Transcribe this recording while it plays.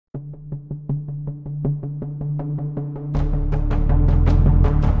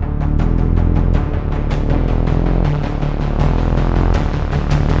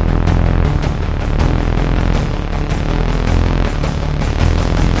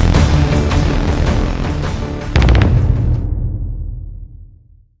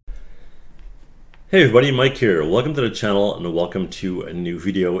Hey everybody, Mike here. Welcome to the channel and welcome to a new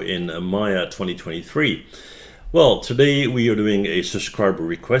video in Maya 2023. Well, today we are doing a subscriber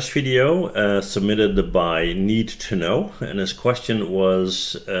request video submitted by Need to Know, and his question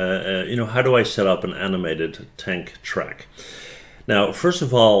was, how do I set up an animated tank track? Now, first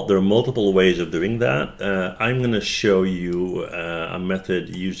of all, there are multiple ways of doing that. I'm going to show you a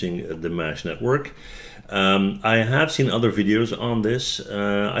method using the mesh network. I have seen other videos on this.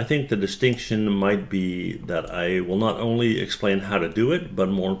 I think the distinction might be that I will not only explain how to do it, but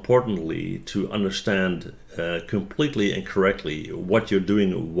more importantly, to understand completely and correctly what you're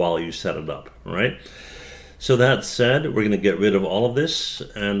doing while you set it up, right? So that said, we're going to get rid of all of this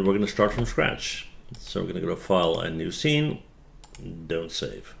and we're going to start from scratch. So we're going to go to File and New Scene. Don't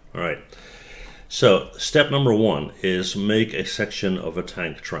save. All right. So step number one is make a section of a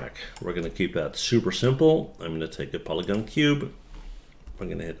tank track. We're going to keep that super simple. I'm going to take a polygon cube. We're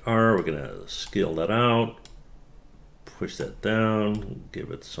going to hit R. We're going to scale that out, push that down,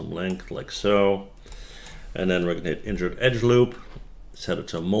 give it some length like so. And then we're going to hit Insert Edge Loop, set it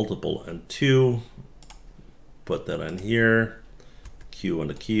to multiple and 2. Put that on here. Q on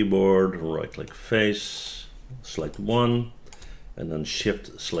the keyboard, right click face, select one, and then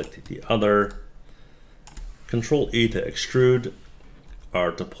Shift select the other. Control E to extrude,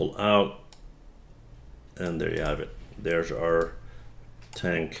 R to pull out, and there you have it. There's our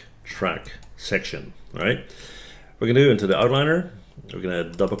tank track section. All right, we're going to go into the outliner. We're going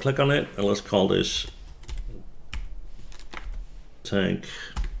to double click on it, and let's call this tank.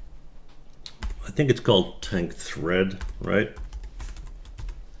 I think it's called tank thread, right?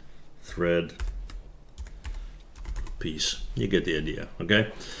 Thread piece. You get the idea, okay?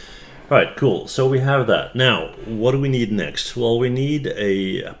 All right, cool. So we have that. Now, what do we need next? Well, we need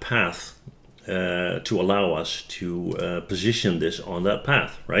a path to allow us to position this on that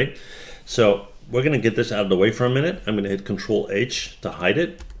path, right? So we're going to get this out of the way for a minute. I'm going to hit Control H to hide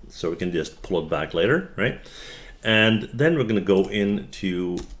it, so we can just pull it back later, right? And then we're going to go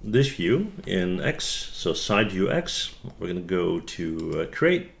into this view in X, so side view X. We're going to go to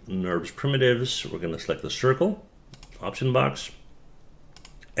Create, NURBS Primitives. We're going to select the circle, option box.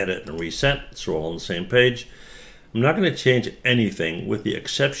 Edit and reset, so we're all on the same page. I'm not going to change anything with the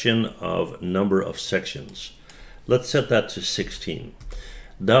exception of number of sections. Let's set that to 16.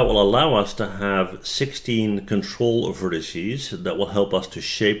 That will allow us to have 16 control vertices that will help us to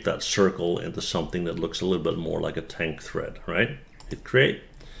shape that circle into something that looks a little bit more like a tank thread, right? Hit create.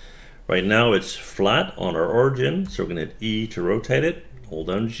 Right now it's flat on our origin, so we're going to hit E to rotate it, hold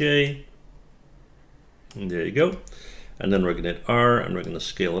down J, and there you go. And then we're going to hit R and we're going to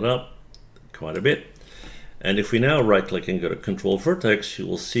scale it up quite a bit. And if we now right click and go to Control Vertex, you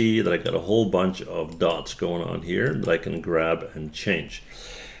will see that I got a whole bunch of dots going on here that I can grab and change.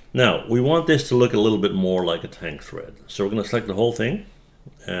 Now we want this to look a little bit more like a tank thread. So we're going to select the whole thing,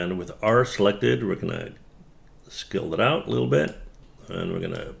 and with R selected, we're going to scale that out a little bit, and we're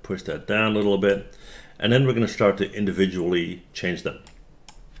going to push that down a little bit, and then we're going to start to individually change them.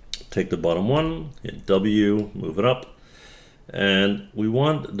 Take the bottom one, hit W, move it up. And we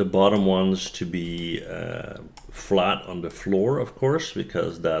want the bottom ones to be flat on the floor, of course,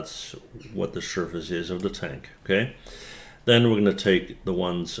 because that's what the surface is of the tank, okay? Then we're going to take the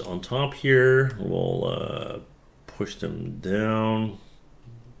ones on top here. We'll push them down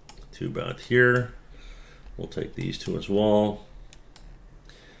to about here. We'll take these two as well.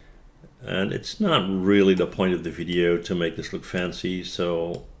 And it's not really the point of the video to make this look fancy,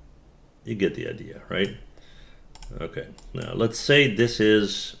 so you get the idea, right? Okay, now let's say this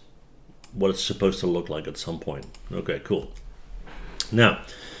is what it's supposed to look like at some point. Okay, cool. Now,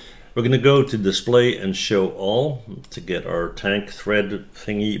 we're going to go to Display and Show All to get our tank thread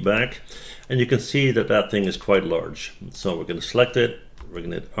thingy back. And you can see that that thing is quite large. So we're going to select it, we're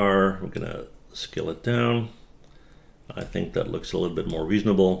going to hit R, we're going to scale it down. I think that looks a little bit more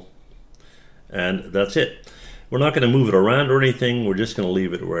reasonable. And that's it. We're not going to move it around or anything. We're just going to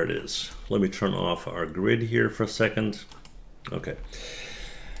leave it where it is. Let me turn off our grid here for a second. Okay.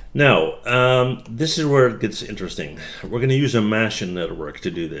 Now, this is where it gets interesting. We're going to use a mesh network to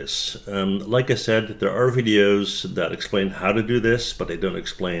do this. Like I said, there are videos that explain how to do this, but they don't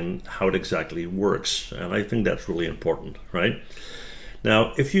explain how it exactly works. And I think that's really important, right?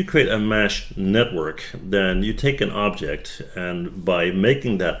 Now, if you create a mesh network, then you take an object, and by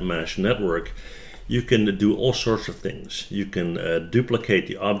making that mesh network, you can do all sorts of things. You can duplicate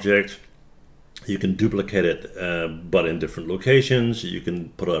the object. You can duplicate it, but in different locations. You can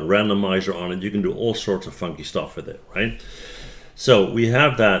put a randomizer on it. You can do all sorts of funky stuff with it, right? So we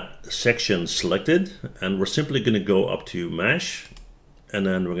have that section selected, and we're simply going to go up to Mesh, and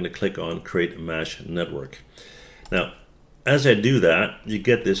then we're going to click on Create Mesh Network. Now, as I do that, you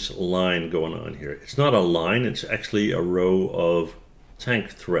get this line going on here. It's not a line, it's actually a row of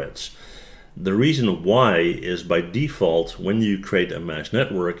tank threads. The reason why is by default, when you create a mesh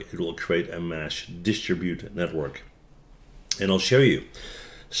network, it will create a mesh distribute network. And I'll show you.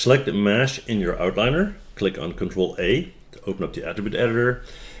 Select the mesh in your outliner, click on Ctrl A to open up the attribute editor,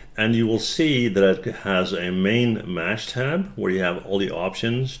 and you will see that it has a main mesh tab where you have all the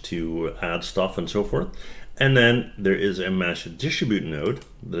options to add stuff and so forth. And then there is a mesh distribute node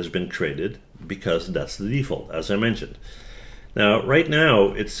that has been created because that's the default, as I mentioned. Now, right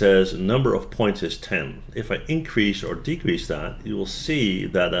now it says number of points is 10. If I increase or decrease that, you will see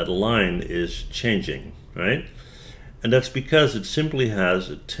that that line is changing, right? And that's because it simply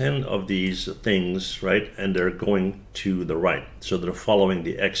has 10 of these things, right? And they're going to the right. So they're following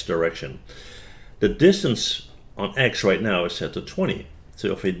the X direction. The distance on X right now is set to 20.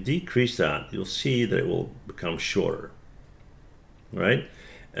 So if I decrease that, you'll see that it will become shorter, right?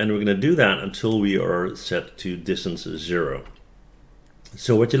 And we're going to do that until we are set to distance 0.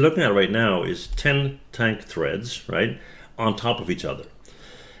 So what you're looking at right now is 10 tank threads, right, on top of each other.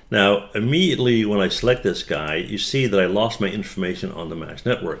 Now, immediately when I select this guy, you see that I lost my information on the mesh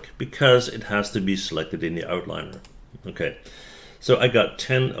network because it has to be selected in the outliner. Okay, so I got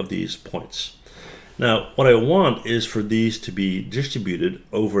 10 of these points. Now, what I want is for these to be distributed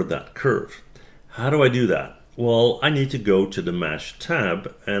over that curve. How do I do that? Well, I need to go to the mesh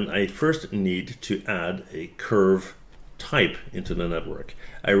tab, and I first need to add a curve type into the network.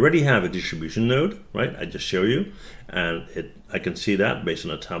 I already have a distribution node, right? I just show you, and I can see that based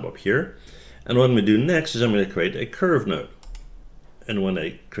on a tab up here. And what I'm going to do next is I'm going to create a curve node. And when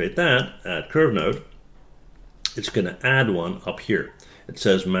I create that, add curve node, it's going to add one up here. It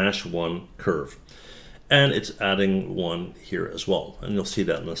says mesh 1 curve. And it's adding one here as well. And you'll see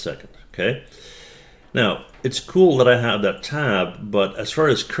that in a second, okay? Now, it's cool that I have that tab, but as far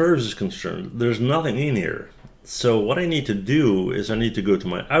as curves is concerned, there's nothing in here. So what I need to do is I need to go to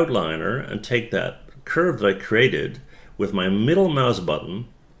my outliner and take that curve that I created with my middle mouse button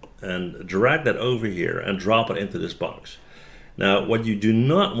and drag that over here and drop it into this box. Now, what you do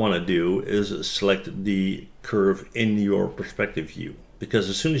not want to do is select the curve in your perspective view, because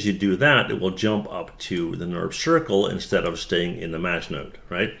as soon as you do that, it will jump up to the NURB circle instead of staying in the mesh node,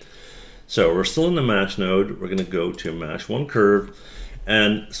 right? So we're still in the mesh node. We're going to go to mesh 1 curve.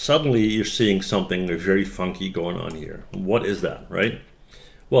 And suddenly you're seeing something very funky going on here. What is that, right?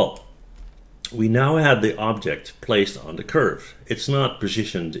 Well, we now have the object placed on the curve. It's not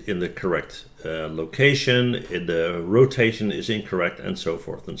positioned in the correct location, the rotation is incorrect, and so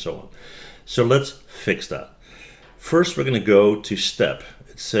forth and so on. So let's fix that. First, we're going to go to step.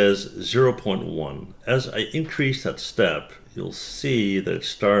 It says 0.1. As I increase that step, you'll see that it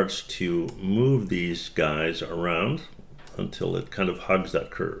starts to move these guys around until it kind of hugs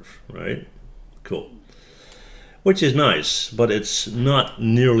that curve, right? Cool. Which is nice, but it's not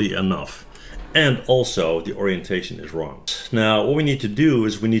nearly enough. And also the orientation is wrong. Now what we need to do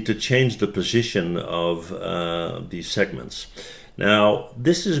is we need to change the position of these segments. Now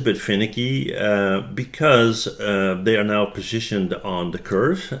this is a bit finicky because they are now positioned on the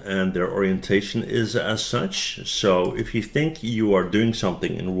curve and their orientation is as such. So if you think you are doing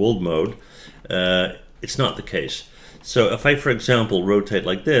something in world mode, it's not the case. So if I, for example, rotate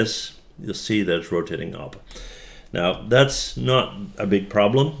like this, you'll see that it's rotating up. Now, that's not a big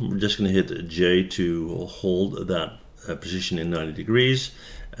problem. We're just going to hit J to hold that position in 90 degrees.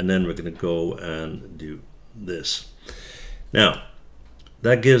 And then we're going to go and do this. Now,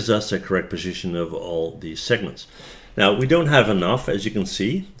 that gives us a correct position of all these segments. Now, we don't have enough, as you can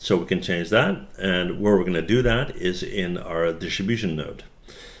see, so we can change that. And where we're going to do that is in our distribution node.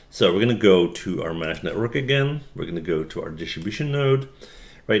 So we're going to go to our mesh network again. We're going to go to our distribution node.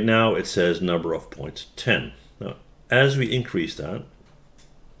 Right now it says number of points 10. Now, as we increase that,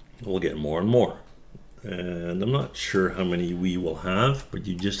 we'll get more and more. And I'm not sure how many we will have, but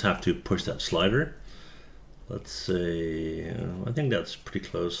you just have to push that slider. Let's say, I think that's pretty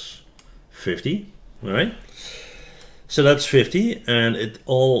close, 50, all right? So that's 50 and it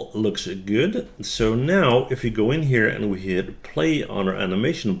all looks good. So now if you go in here and we hit play on our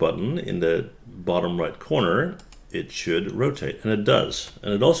animation button in the bottom right corner, it should rotate, and it does.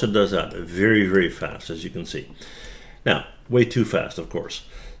 And it also does that very, very fast, as you can see. Now, way too fast, of course.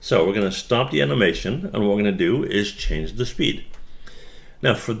 So we're going to stop the animation, and what we're going to do is change the speed.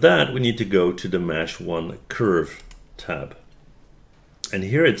 Now for that, we need to go to the Mesh 1 Curve tab. And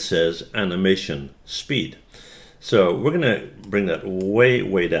here it says Animation Speed. So we're going to bring that way,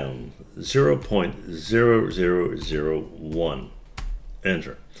 way down, 0.0001.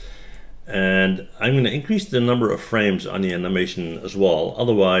 enter. And I'm going to increase the number of frames on the animation as well.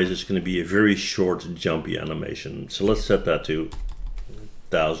 Otherwise, it's going to be a very short, jumpy animation. So let's set that to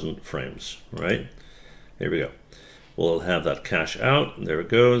 1,000 frames, right? Here we go. We'll have that cache out. There it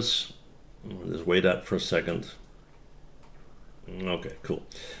goes. Just wait that for a second. Okay, cool.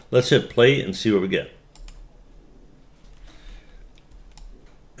 Let's hit play and see what we get.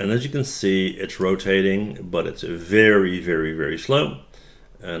 And as you can see, it's rotating, but it's very, very, very slow.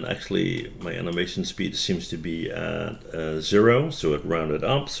 And actually, my animation speed seems to be at 0, so it rounded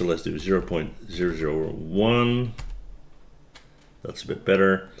up. So let's do 0.001. That's a bit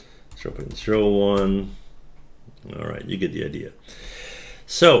better. 0.01. All right, you get the idea.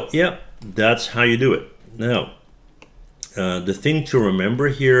 So yeah, that's how you do it. Now, the thing to remember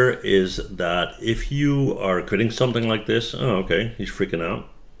here is that if you are creating something like this, oh, okay, he's freaking out.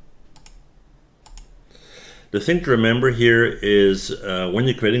 The thing to remember here is when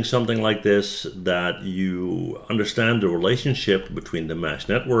you're creating something like this, that you understand the relationship between the mesh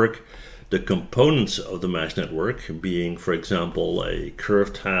network, the components of the mesh network being, for example, a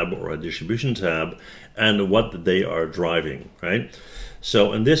curve tab or a distribution tab, and what they are driving, right?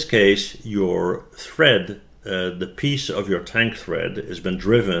 So in this case, your thread, the piece of your tank thread has been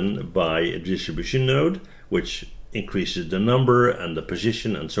driven by a distribution node, which increases the number and the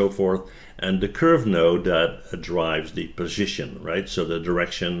position and so forth, and the curve node that drives the position, right? So the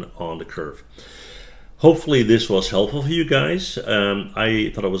direction on the curve. Hopefully this was helpful for you guys.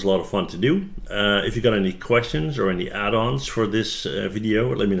 I thought it was a lot of fun to do. If you got any questions or any add-ons for this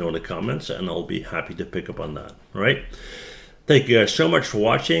video, let me know in the comments and I'll be happy to pick up on that, all right? Thank you guys so much for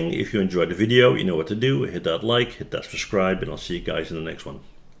watching. If you enjoyed the video, you know what to do. Hit that like, hit that subscribe, and I'll see you guys in the next one.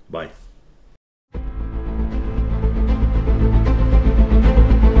 Bye.